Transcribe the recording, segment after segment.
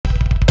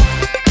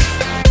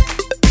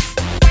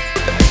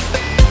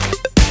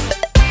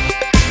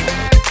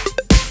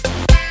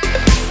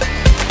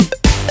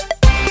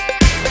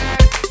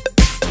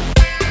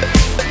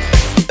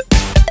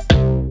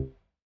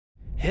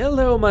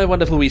my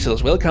wonderful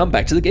weasels, welcome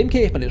back to the Game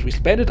Cave. My name is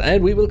Weasel Bandit,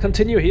 and we will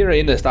continue here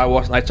in Star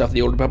Wars Knights of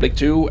the Old Republic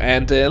 2.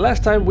 And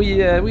last time we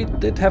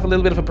did have a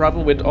little bit of a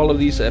problem with all of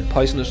these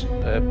poisonous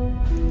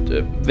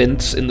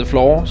vents in the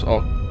floors,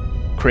 or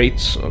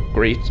crates, or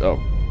grates, or...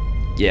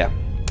 yeah.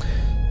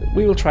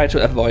 We will try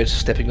to avoid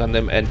stepping on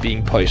them and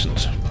being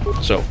poisoned.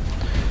 So...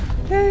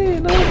 hey,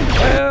 no...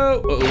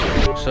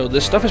 oh, so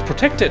this stuff is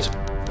protected.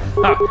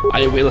 Ah,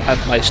 I will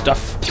have my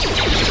stuff.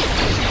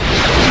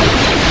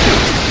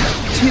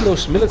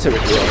 Tilo's military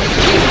droid.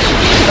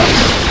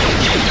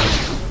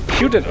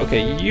 Shoot it.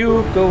 Okay,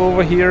 you go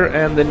over here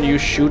and then you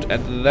shoot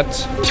at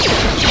that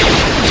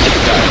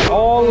guy.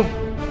 All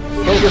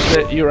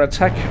focus your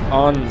attack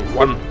on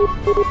one.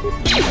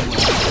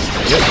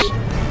 Yes.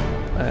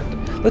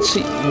 And let's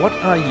see, what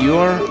are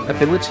your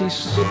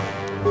abilities?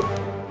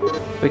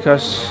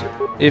 Because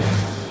if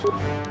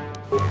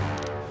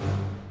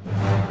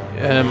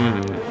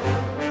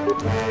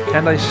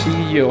can I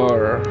see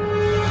your...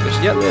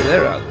 yeah,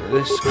 there are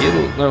the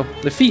skill. No,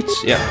 the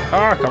feats. Yeah.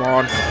 Ah, come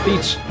on,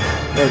 feats.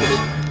 There it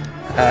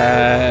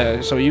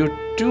is. So you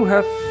do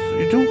work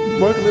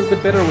a little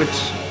bit better with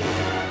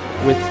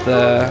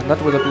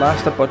not with a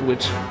blaster, but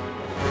with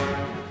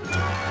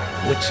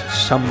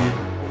some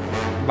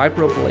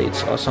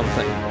vibroblades or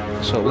something.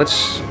 So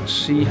let's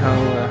see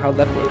how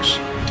that works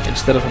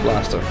instead of a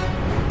blaster.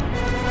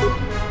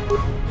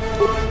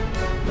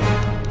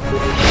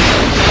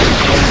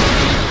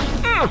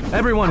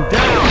 Everyone down!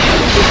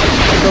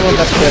 I don't know if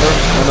that's better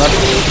or not.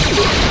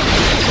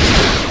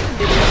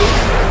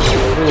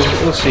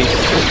 We'll see.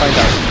 We'll find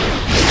out.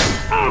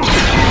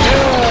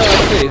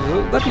 Yeah, okay,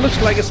 that looks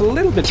like it's a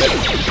little bit better. A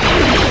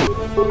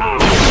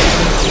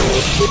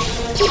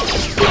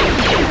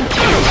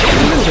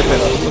little bit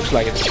better, looks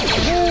like it.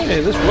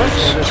 Hey, this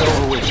works.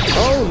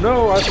 Oh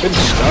no, I've been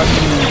stunned.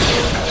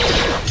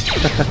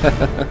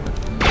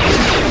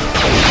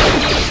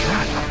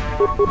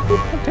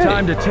 Okay.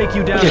 Time to take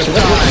you down. Okay, so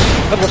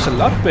that was a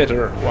lot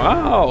better.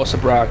 Wow,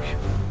 Sabrak,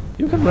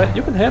 you can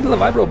handle a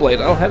vibroblade.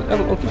 I'll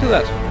give you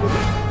that.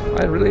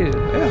 I really,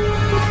 yeah,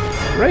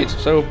 great.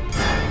 So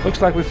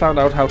looks like we found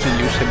out how to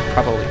use him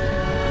properly.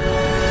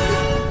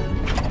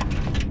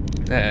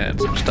 And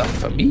some stuff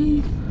for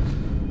me.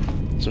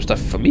 Some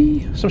stuff for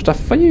me. Some stuff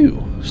for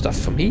you. Stuff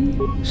for me.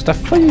 Stuff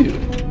for you.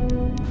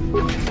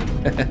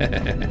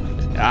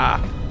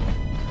 Ah.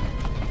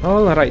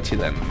 Alrighty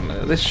then.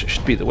 This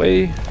should be the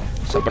way.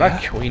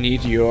 Sabrak, we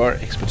need your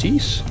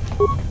expertise.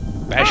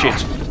 Bash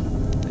it.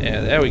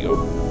 Yeah, there we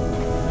go.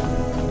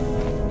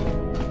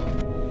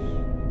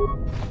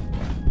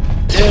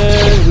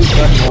 And we've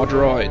got more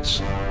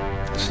droids.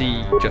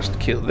 See, just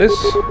kill this.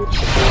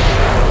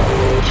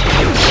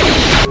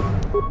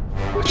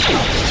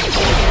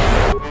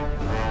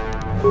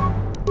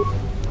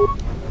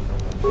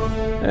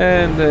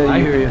 And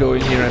you can go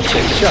in here and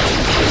take a shot.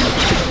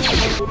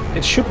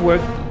 It should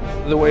work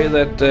the way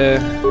that the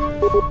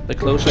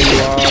closer you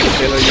are, the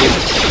better you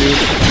shoot.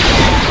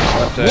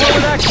 But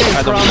where that came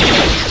I don't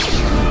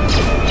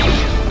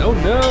know. Oh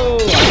no!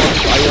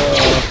 I'm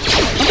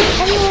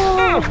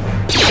on fire!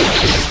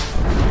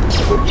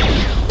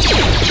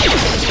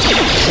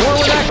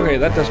 Okay,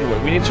 that doesn't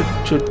work. We need to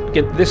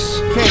get this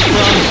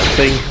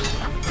thing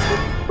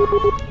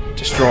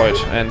destroyed,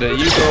 and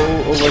you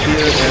go over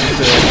here and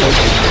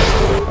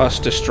help us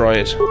destroy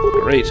it.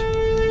 Great.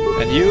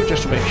 And you,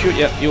 just to make sure,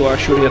 yeah, you are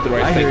shooting at the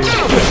right thing.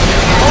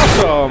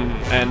 Awesome!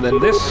 And then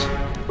this.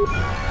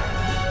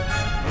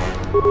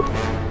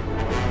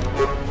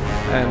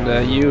 And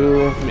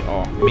you,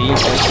 me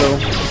also.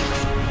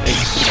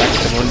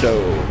 Exactamundo.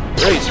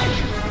 Great.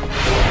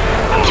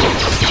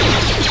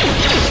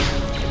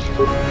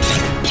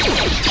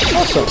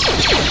 Awesome.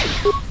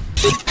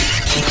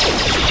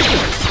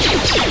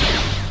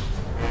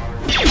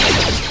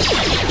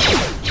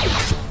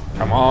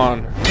 Come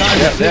on.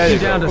 Yeah, there you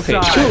go. Okay,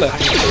 two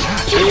left.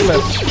 Two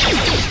left.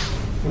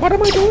 What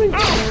am I doing?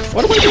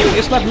 What am I doing?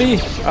 It's not me.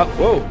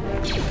 Whoa.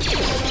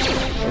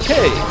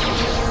 Okay.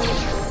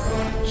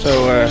 So,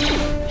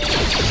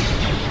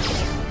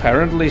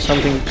 apparently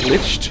something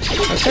glitched.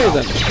 Okay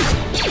then.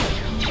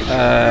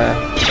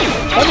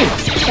 Funny.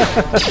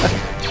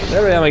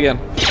 There I am again.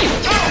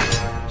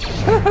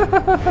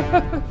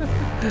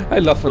 I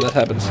love when that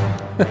happens.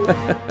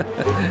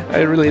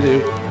 I really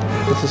do.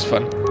 This is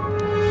fun.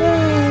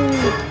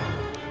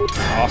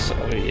 Awesome.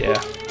 Oh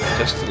yeah.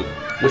 Just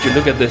would you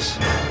look at this?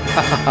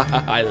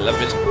 I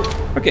love it.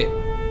 Okay.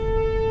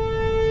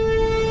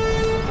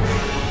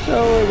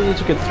 So we need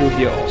to get through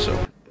here also.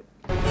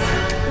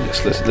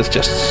 Yes, let's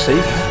just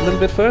save a little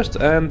bit first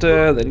and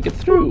then get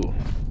through.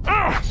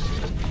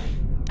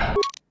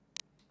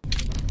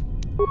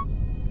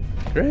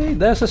 Great,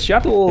 there's a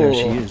shuttle. There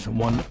she is,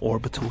 one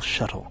orbital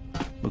shuttle.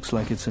 Looks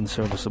like it's in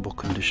serviceable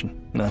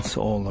condition. That's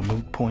all a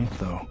moot point,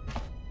 though.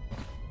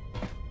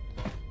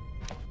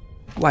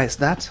 Why is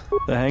that?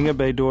 The hangar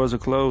bay doors are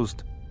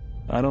closed.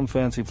 I don't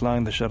fancy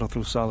flying the shuttle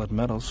through solid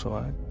metal, so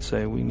I'd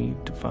say we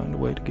need to find a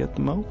way to get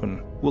them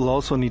open. We'll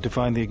also need to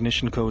find the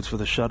ignition codes for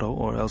the shuttle,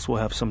 or else we'll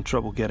have some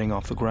trouble getting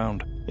off the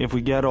ground. If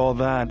we get all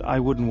that, I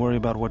wouldn't worry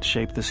about what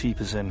shape this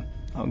heap is in.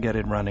 I'll get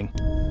it running.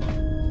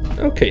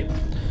 Okay,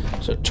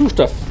 so two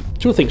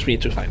things we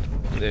need to find.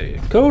 The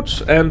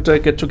codes and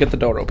get the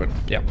door open.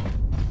 Yeah.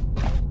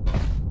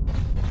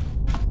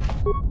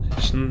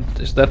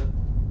 Is that...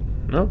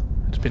 No?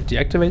 It's been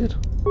deactivated?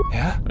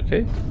 Yeah?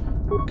 Okay.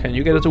 Can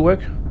you get it to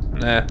work?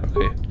 Nah,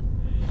 okay.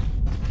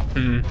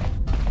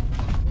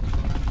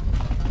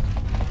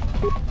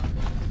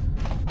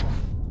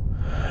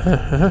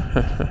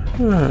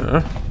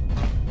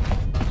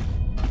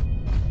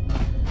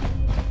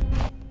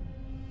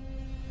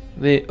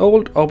 The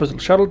old orbital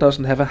shuttle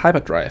doesn't have a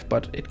hyperdrive,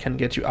 but it can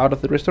get you out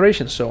of the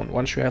restoration zone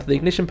once you have the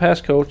ignition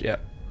passcode. Yeah,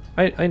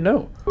 I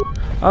know.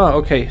 Ah,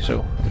 okay,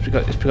 so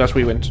it's because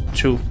we went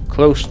too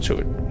close to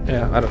it.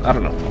 Yeah, I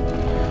don't know.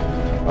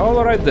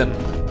 All right then.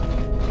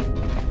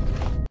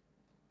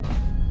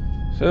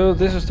 So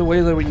this is the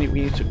way that we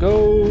need to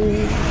go.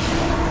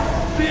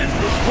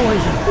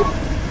 Poison!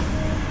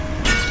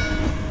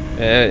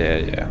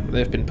 Yeah.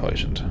 They've been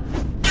poisoned.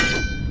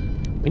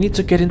 We need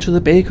to get into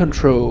the bay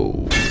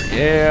control.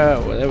 Yeah,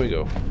 well, there we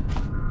go.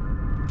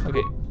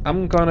 Okay,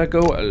 I'm gonna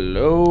go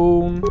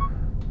alone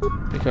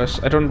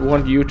because I don't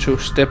want you to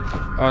step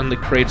on the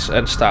crates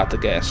and start the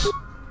gas.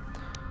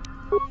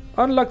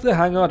 Unlock the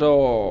hangar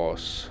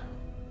doors.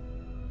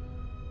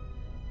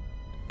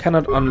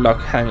 Cannot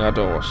unlock hangar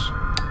doors.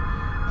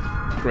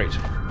 Great.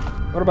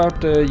 What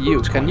about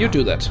you? Can you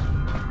do that?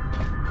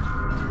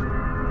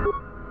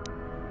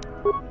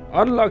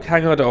 Unlock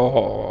hangar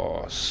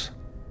doors.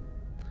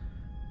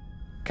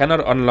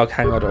 Cannot unlock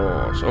hangar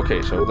doors.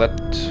 Okay, so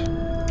that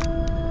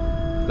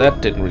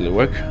didn't really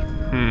work.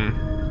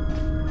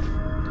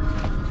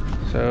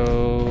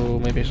 So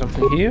maybe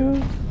something here.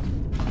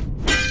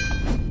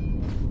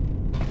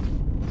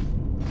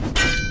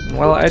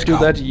 While I do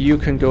that, you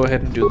can go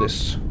ahead and do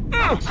this.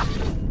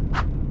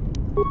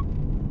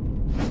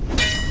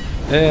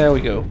 There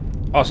we go.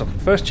 Awesome.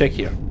 First check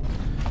here.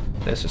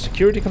 There's a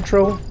security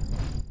control.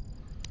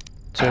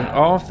 Turn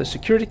off the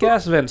security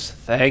gas vents.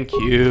 Thank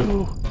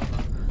you.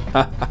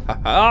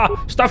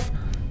 Stuff!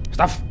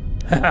 Stuff!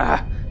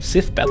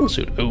 Sith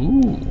battlesuit.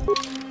 Ooh.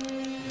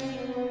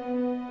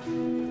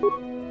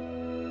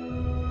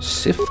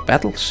 Sith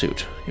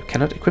battlesuit. You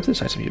cannot equip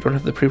this item. You don't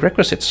have the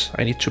prerequisites.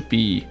 I need to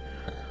be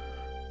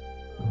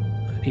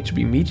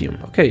medium.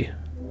 Okay.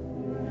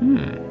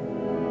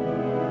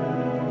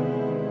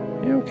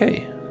 Yeah,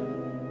 okay.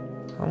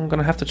 I'm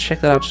gonna have to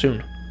check that out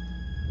soon.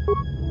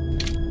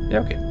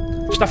 Yeah, okay.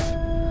 Stuff!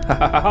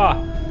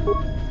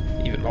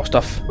 Even more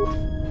stuff.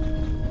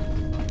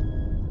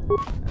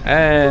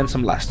 And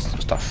some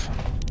last stuff.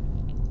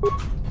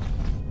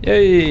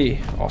 Yay!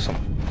 Awesome.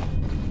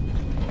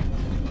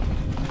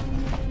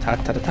 Ta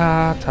ta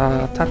ta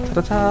ta ta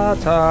ta ta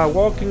ta.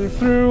 Walking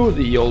through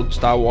the old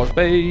Star Wars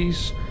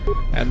base,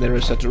 and there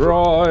is a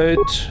droid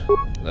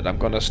that I'm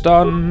gonna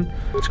stun,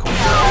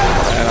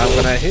 and I'm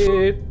gonna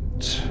hit,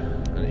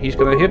 and he's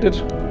gonna hit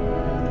it,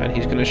 and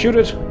he's gonna shoot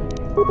it,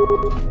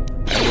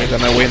 and we're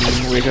gonna win.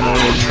 We're gonna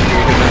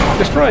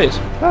destroy it.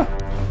 Ah,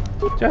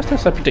 just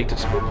as I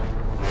predicted.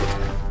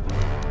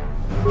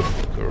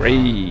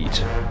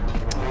 Great.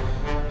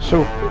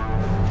 So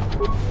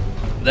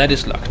that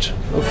is locked.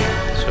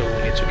 Okay, so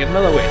we need to get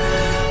another way.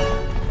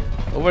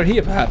 Over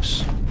here,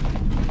 perhaps.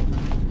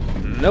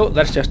 No,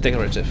 that's just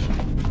decorative.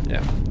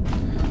 Yeah.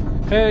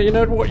 Hey, you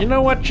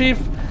know what, Chief?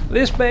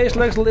 This base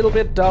looks a little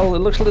bit dull. It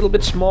looks a little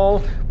bit small.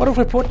 What if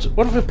we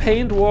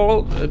paint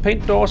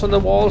doors on the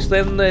walls?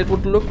 Then it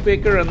would look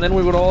bigger, and then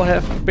we would all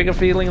have a bigger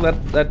feeling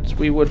that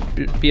we would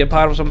be a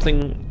part of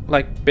something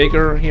like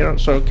bigger here.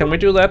 So can we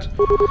do that?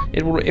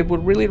 It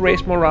would really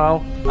raise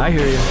morale. I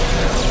hear you.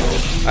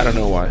 I don't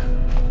know why.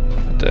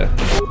 But,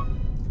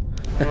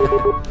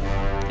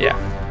 yeah.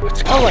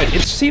 All right.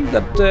 It seemed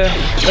that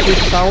we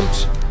found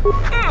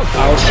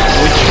out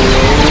which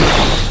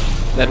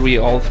role that we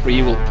all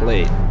three will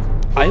play.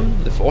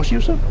 I'm the Force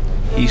user,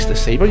 he's the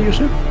Saber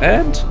user,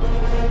 and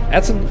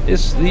Atten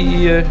is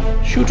the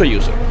shooter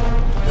user.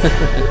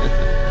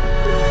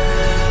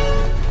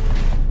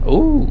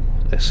 Oh,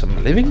 there's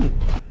some living.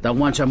 At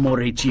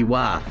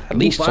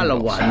least some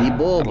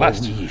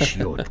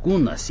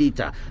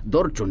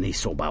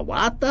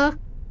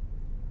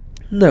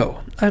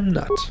No, I'm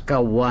not.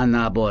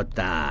 Kawana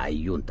bota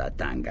yunta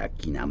tanga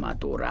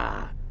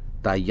kinamatora.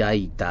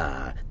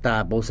 Tayaita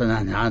ta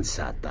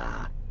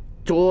bosananansata.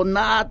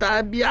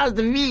 Tonata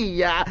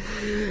biasvia.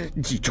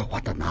 Dicho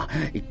watana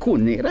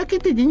ikunera que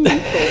te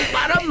dinito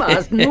para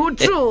más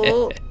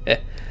mucho.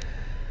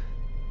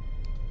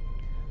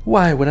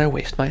 Why would I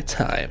waste my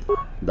time?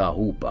 Da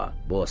hupa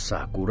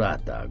bosa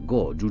kurata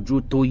go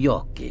jujuto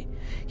yoke.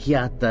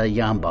 Hiata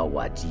yamba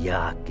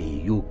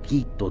wajiake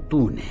yukito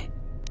tune.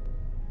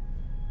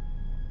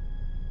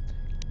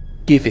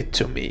 Give it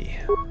to me.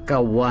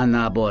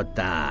 Kawana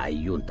bota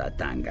yunta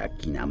tanga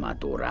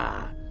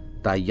kinamatora.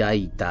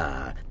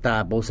 Tayaita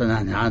ta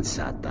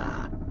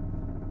bosananansata.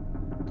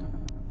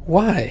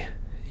 Why?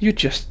 You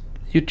just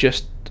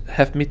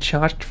have me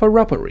charged for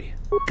robbery.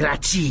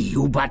 Graci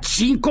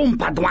ubaci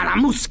kompadwana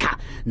muska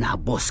na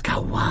boska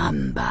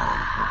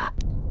wamba.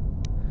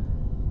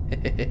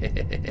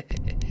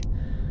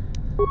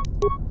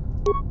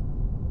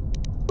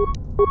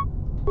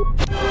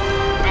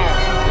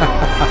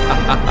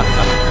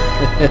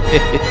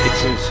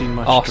 So you've seen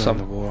much Awesome.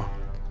 during the war.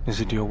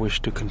 Is it your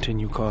wish to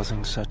continue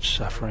causing such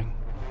suffering?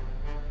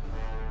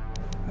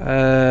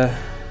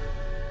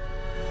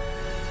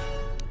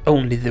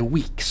 Only the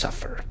weak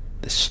suffer.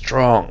 The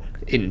strong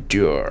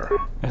endure.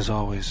 As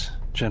always,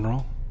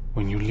 General,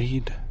 when you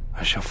lead,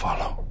 I shall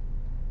follow.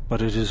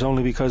 But it is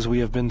only because we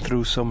have been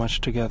through so much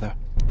together.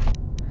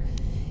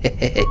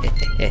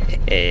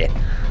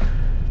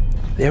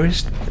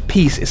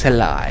 Peace is a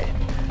lie.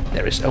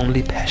 There is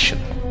only passion.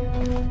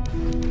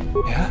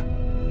 Yeah?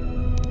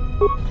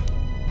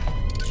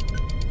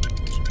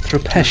 Through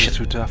passion. This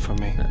is too tough for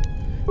me.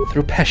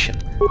 Through passion,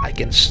 I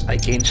gain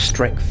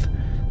strength.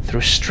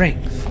 Through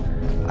strength,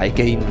 I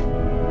gain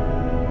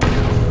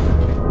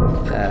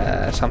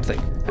something.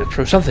 And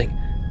through something,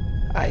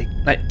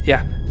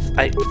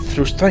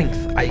 through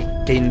strength,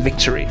 I gain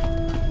victory.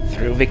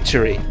 Through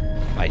victory,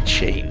 my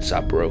chains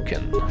are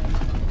broken.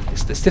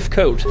 It's the Sith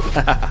code.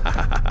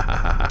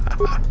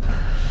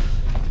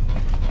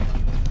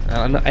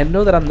 I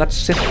know that I'm not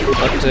Sith,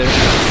 but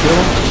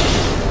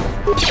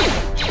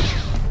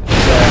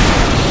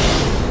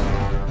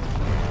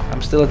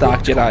I'm still a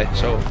Dark Jedi,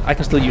 so I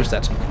can still use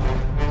that.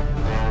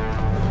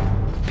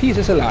 Peace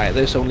is a lie,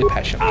 there's only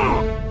passion.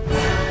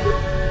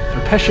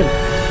 Through passion,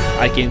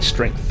 I gain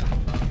strength.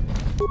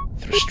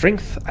 Through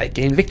strength, I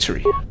gain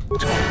victory.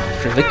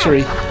 Through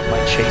victory,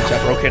 my chains are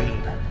broken.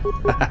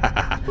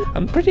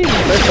 I'm pretty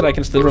impressed that I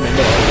can still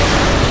remember all this.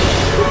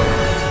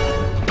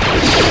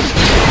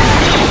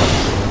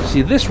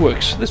 See, this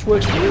works. This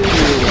works really,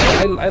 really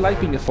well. I like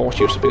being a Force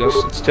user because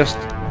it's just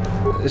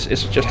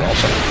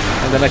awesome.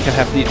 And then I can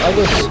have the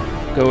others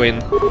go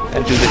in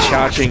and do the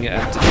charging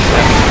and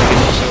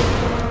stabbing, so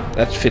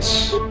that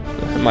fits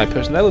my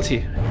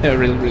personality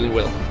really, really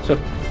well. So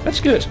that's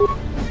good.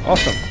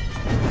 Awesome.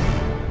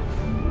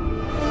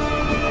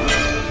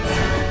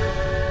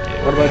 Okay,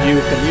 what about you?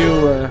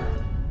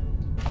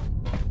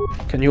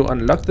 Can you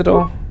unlock the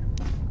door?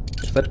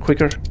 Is that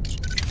quicker?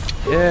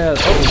 Yeah.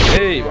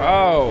 Okay.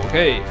 Wow.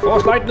 Okay.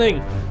 Force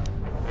lightning.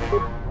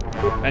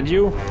 And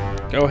you,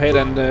 go ahead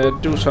and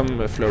do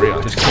some flurry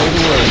on this.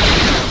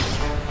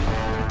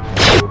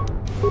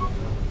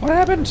 What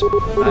happened?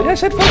 I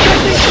said force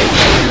lightning.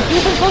 Do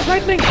some force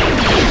lightning.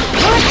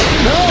 What?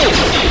 No.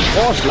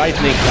 Force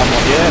lightning. Come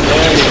on. Yeah.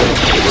 There you go.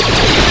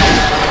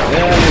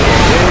 There you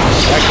go.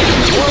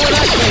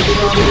 Exactly.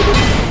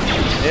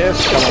 Yes.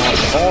 Come on.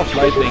 Force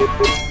lightning.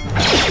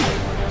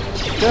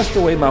 Just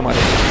the way Mama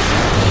did.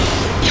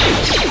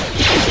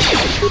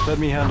 Let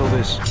me handle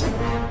this.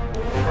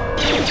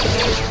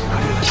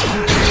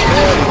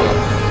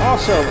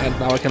 Awesome, and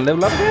now I can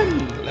level up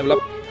again. Level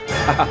up.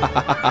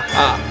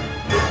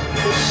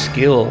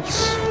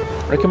 Skills.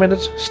 Recommended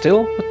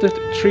still with the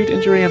treat,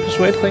 injury, and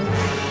persuade thing?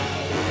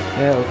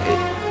 Yeah, okay.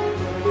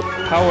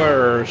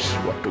 Powers.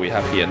 What do we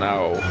have here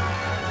now?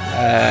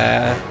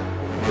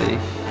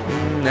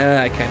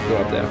 Nah, I can't go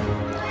up there.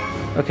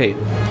 Okay,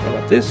 what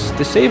about this?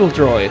 Disable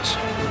droid.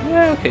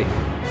 Yeah, okay.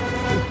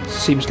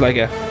 Seems like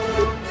a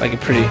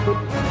pretty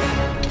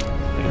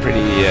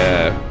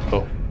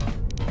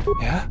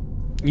Yeah?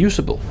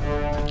 usable,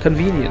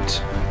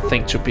 convenient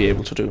thing to be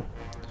able to do.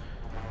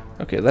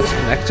 Okay, that's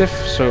inactive,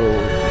 so we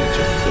need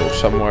to go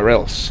somewhere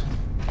else.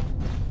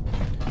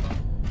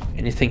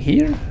 Anything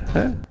here?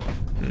 Huh?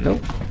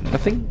 Nope,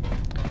 nothing.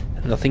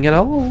 Nothing at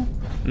all.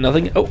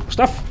 Nothing. Oh,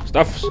 stuff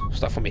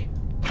for me.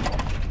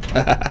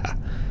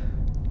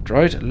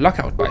 Droid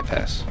lockout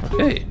bypass.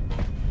 Okay.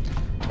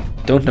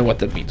 Don't know what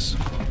that means.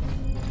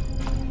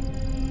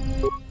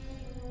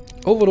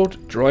 Overload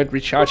droid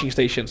recharging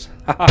stations.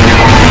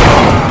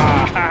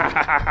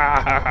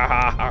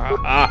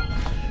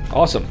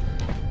 Awesome.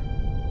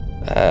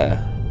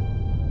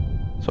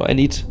 So I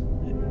need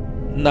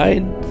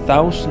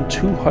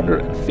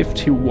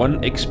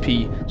 9,251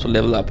 XP to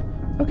level up.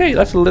 Okay,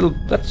 that's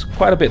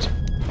quite a bit.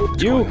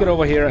 You get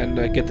over here and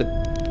get the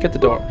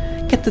door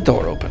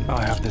open. I'll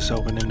have this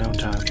open in no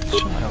time.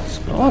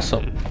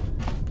 Awesome.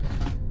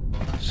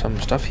 Some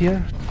stuff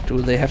here.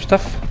 Do they have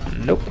stuff?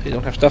 Nope, they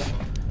don't have stuff.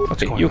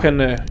 Okay, you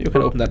can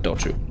open that door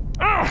too.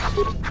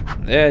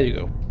 There you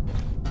go.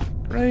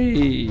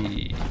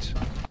 Great.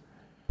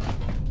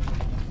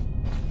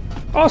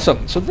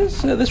 Awesome. So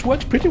this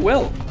works pretty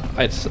well.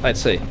 I'd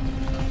say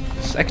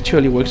this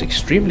actually works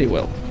extremely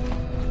well.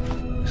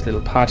 This little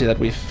party that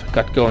we've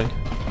got going.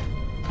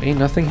 Ain't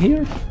nothing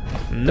here.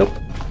 Nope.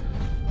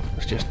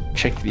 Let's just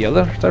check the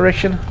other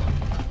direction.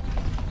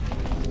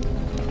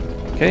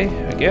 Okay,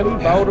 again,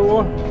 bow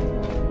door.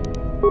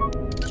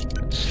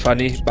 It's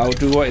funny, bow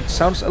door. It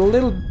sounds a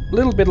little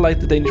bit like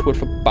the Danish word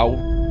for bow,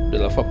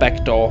 for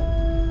back door,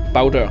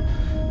 bow door,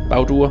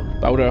 bow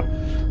door.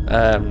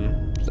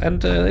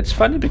 And it's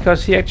funny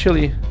because he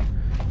actually,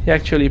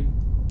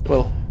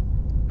 well,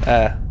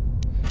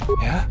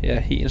 Yeah,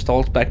 he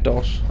installed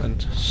backdoors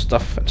and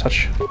stuff and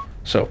such.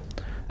 So,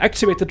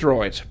 activate the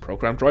droid.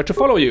 Program droid to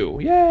follow you.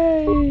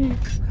 Yay!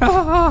 Ha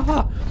ha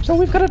ha! So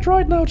we've got a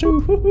droid now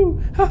too. Woohoo!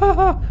 Ha ha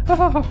ha! Ha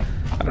ha!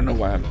 I don't know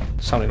why I'm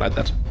sounding like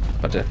that,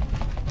 but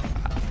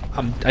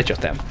I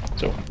just am.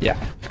 So yeah,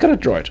 we've got a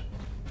droid.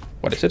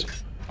 What is it?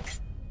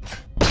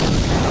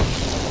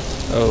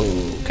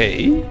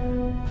 Okay,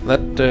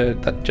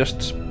 that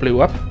just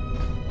blew up.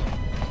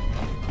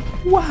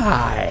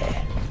 Why?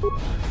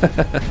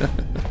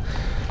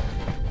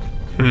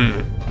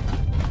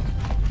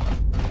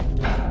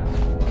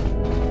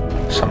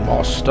 Some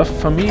more stuff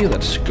for me,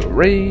 that's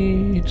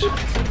great.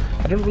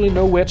 I don't really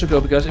know where to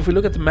go, because if we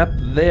look at the map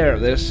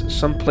there's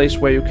some place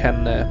where you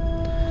can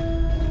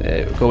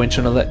go into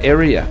another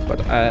area,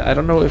 but I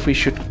don't know if we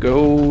should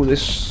go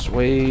this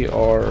way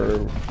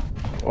or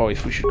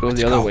if we should go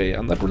the other way.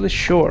 I'm not really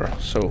sure,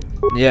 so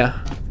yeah.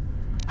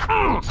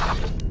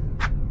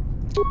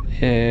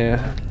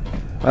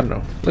 I don't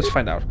know. Let's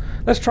find out.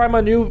 Let's try my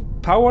new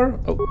power.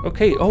 Oh,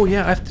 okay. Oh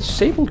yeah, I've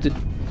disabled it.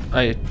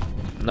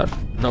 No,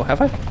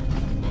 have I?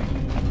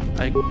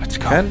 I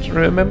can't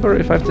remember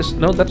if I've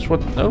no, that's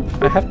what. No,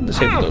 I haven't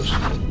disabled those.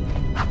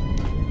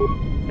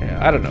 Yeah,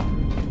 I don't know.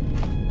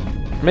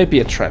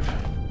 Maybe a trap.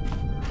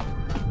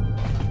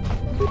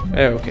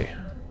 Okay.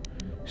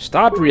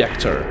 Start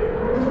reactor.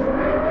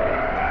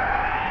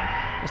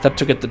 Is that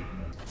to get the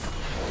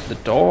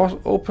door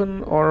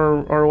open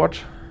or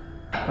what?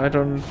 I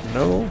don't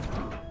know.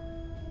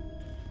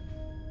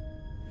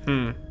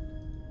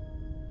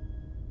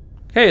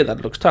 Hey,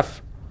 that looks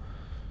tough.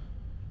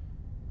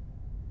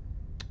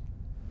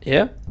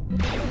 Yeah?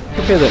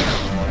 Okay then.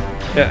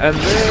 Yeah, and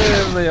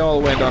then they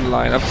all went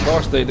online. Of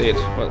course they did.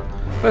 Well,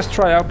 let's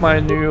try out my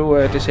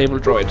new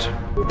disabled droid.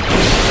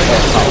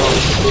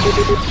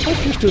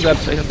 Let's just do that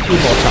a few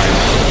more times.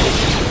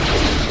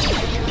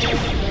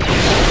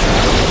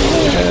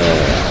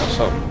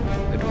 So,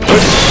 it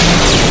works.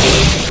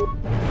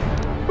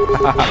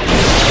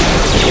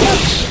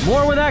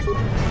 More with that.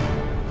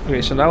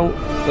 Okay, so now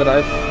that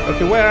I've...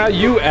 Okay, where are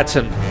you,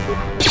 Atten?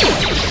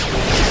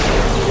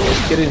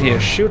 Get in here.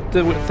 Shoot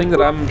the thing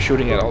that I'm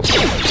shooting at also.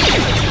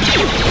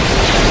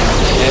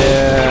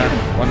 Yeah,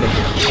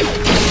 wonderful.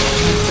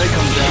 They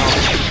come down.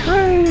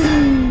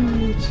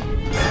 Great!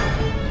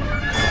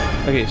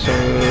 Okay, so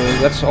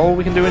that's all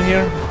we can do in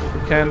here.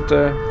 We can't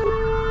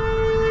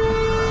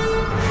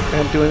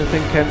do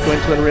anything, can't go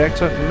into the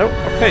reactor. Nope,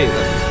 okay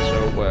then.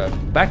 So,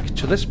 back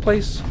to this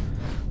place.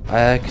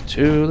 Back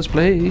to this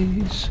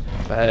place.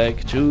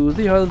 Back to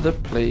the other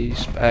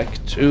place.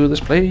 Back to this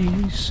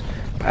place.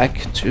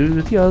 Back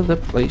to the other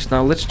place.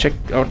 Now let's check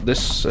out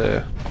this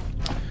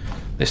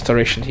this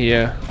direction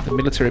here. The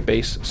military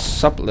base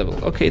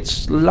sub-level. Okay,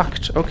 it's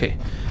locked. Okay,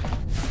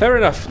 fair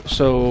enough.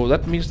 So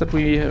that means that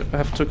we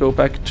have to go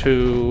back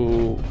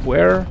to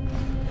where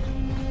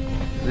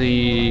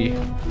the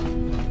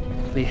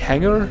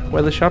hangar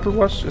where the shuttle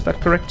was. Is that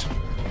correct?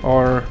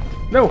 Or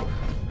no?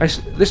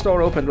 This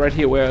door opened right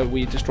here where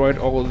we destroyed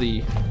all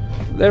the.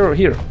 They're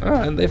here.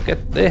 Ah, and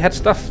they had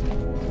stuff.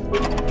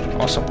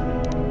 Awesome.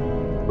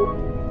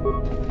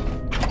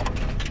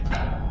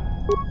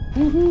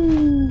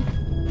 Woohoo!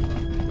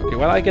 Okay,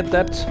 while I get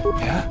that,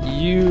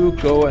 you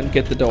go and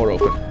get the door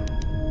open.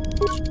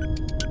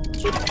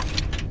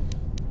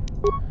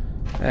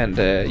 And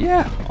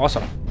yeah,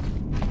 awesome.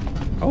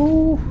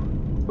 Oh,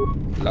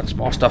 lots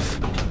more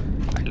stuff.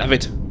 I love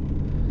it.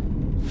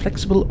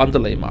 Flexible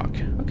underlay mark.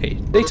 Okay,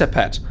 data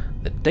pad.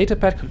 The data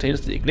pad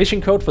contains the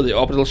ignition code for the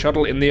orbital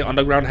shuttle in the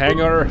underground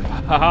hangar.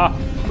 Haha,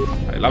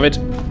 I love it.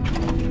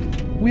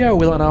 We are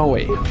well on our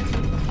way.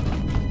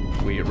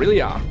 We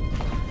really are.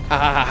 Ha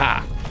ha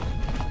ha.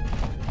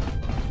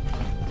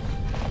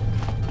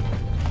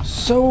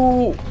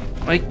 So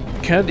I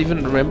can't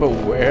even remember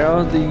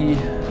where the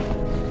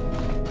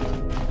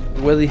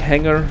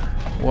hangar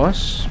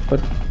was,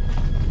 but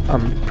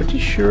I'm pretty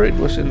sure it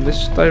was in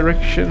this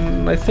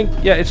direction. I think,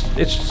 yeah,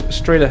 it's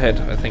straight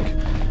ahead, I think.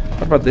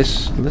 What about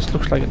this? This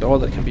looks like a door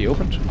that can be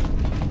opened.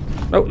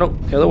 No,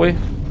 the other way.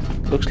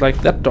 Looks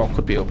like that door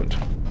could be opened.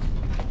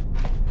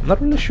 I'm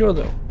not really sure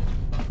though.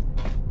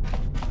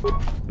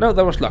 No,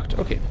 that was locked.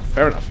 Okay,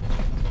 fair enough.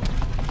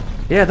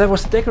 Yeah, that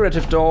was the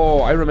decorative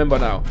door. I remember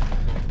now.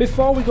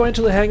 Before we go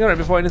into the hangar and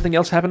before anything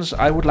else happens,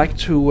 I would like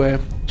to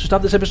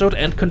stop this episode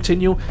and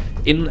continue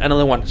in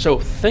another one. So,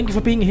 thank you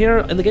for being here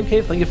in the Game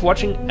Cave. Thank you for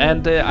watching,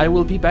 and I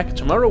will be back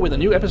tomorrow with a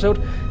new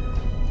episode.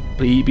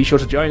 Please be sure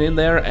to join in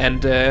there,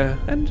 and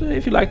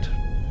if you liked,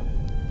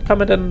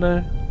 comment and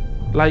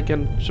like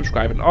and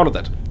subscribe and all of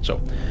that.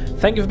 So,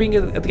 thank you for being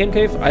at the Game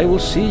Cave. I will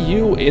see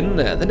you in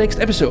the next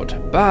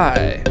episode.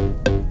 Bye.